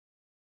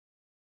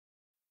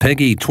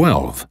Peggy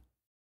 12.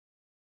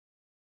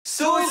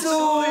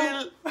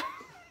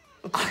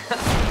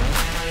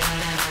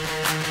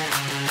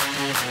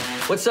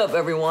 What's up,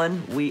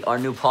 everyone? We are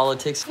New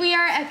Politics. We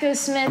are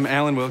Echosmith. I'm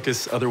Alan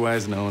Wilkes,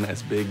 otherwise known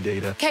as Big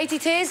Data. Katy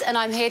Tiz, and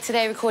I'm here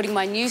today recording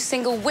my new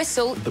single,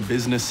 Whistle. The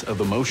business of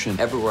emotion.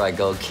 Everywhere I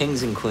go,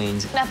 kings and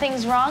queens.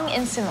 Nothing's wrong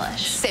in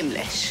Simlish.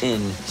 Simlish.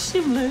 In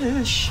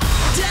Simlish.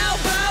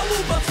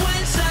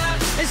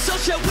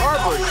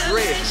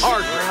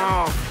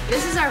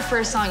 This is our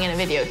first song in a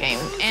video game,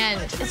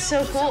 and it's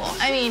so cool.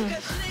 I mean,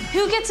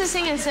 who gets to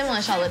sing in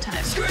Simlish all the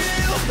time?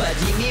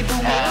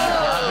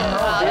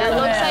 That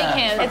looks like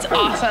him. It's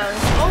awesome.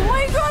 Oh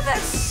my god,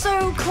 that's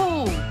so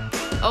cool.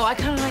 Oh, I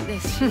kind of like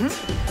this.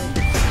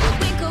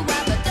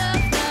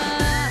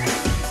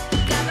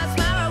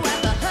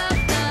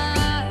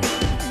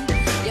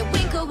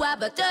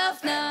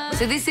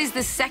 So this is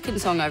the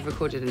second song I've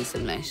recorded in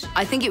Simlish.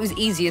 I think it was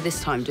easier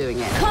this time doing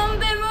it.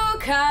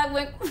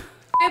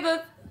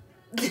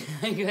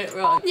 I got it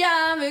wrong.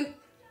 Yeah,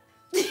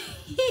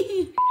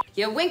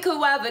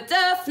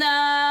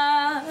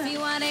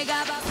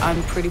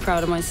 I'm pretty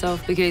proud of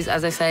myself because,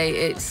 as I say,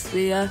 it's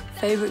the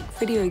favourite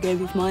video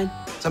game of mine.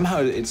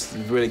 Somehow it's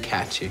really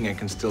catchy. I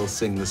can still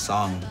sing the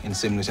song in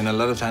Simlish, and a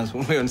lot of times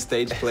when we're on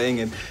stage playing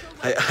it,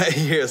 I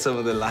hear some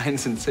of the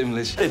lines in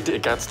Simlish.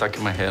 It got stuck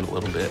in my head a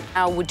little bit.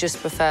 I would just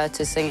prefer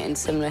to sing it in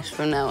Simlish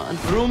from now on.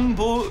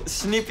 Rumbo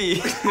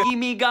snippy.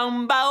 Imi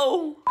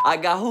gambao.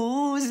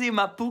 Agahuzi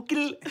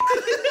mapukil.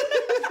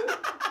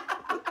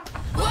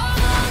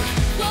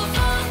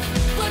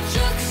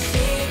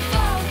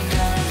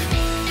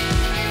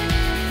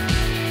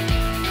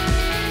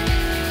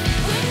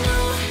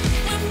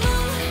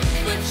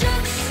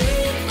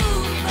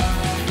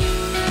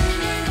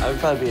 I would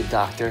probably be a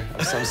doctor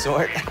of some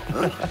sort.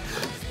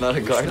 Not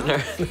a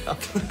gardener.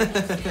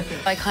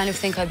 I kind of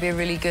think I'd be a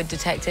really good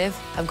detective.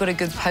 I've got a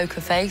good poker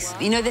face.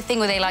 You know the thing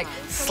where they, like,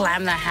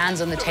 slam their hands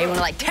on the table and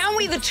are like, tell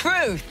me the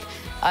truth?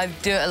 I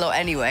do it a lot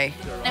anyway.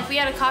 If we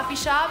had a coffee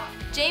shop,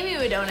 Jamie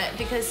would own it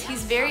because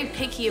he's very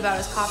picky about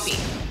his coffee.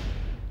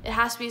 It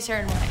has to be a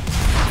certain way.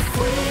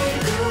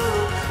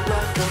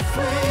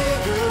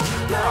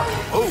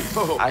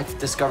 I've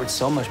discovered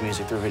so much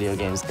music through video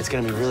games. It's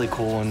gonna be really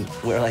cool when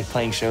we're like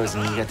playing shows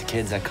and you get the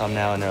kids that come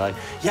now and they're like,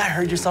 yeah, I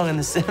heard your song in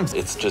The Sims.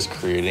 It's just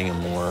creating a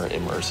more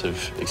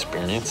immersive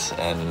experience,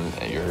 and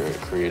you're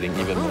creating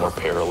even more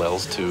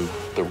parallels to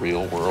the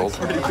real world.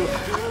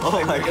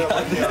 Oh my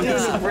god,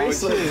 the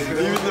bracelet.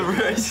 Even the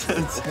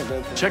bracelets.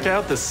 Check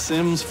out The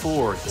Sims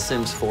 4. The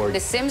Sims 4. The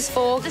Sims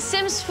 4. The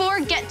Sims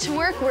 4 get to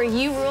work where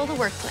you rule the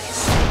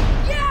workplace.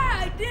 Yeah,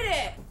 I did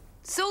it!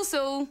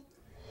 So.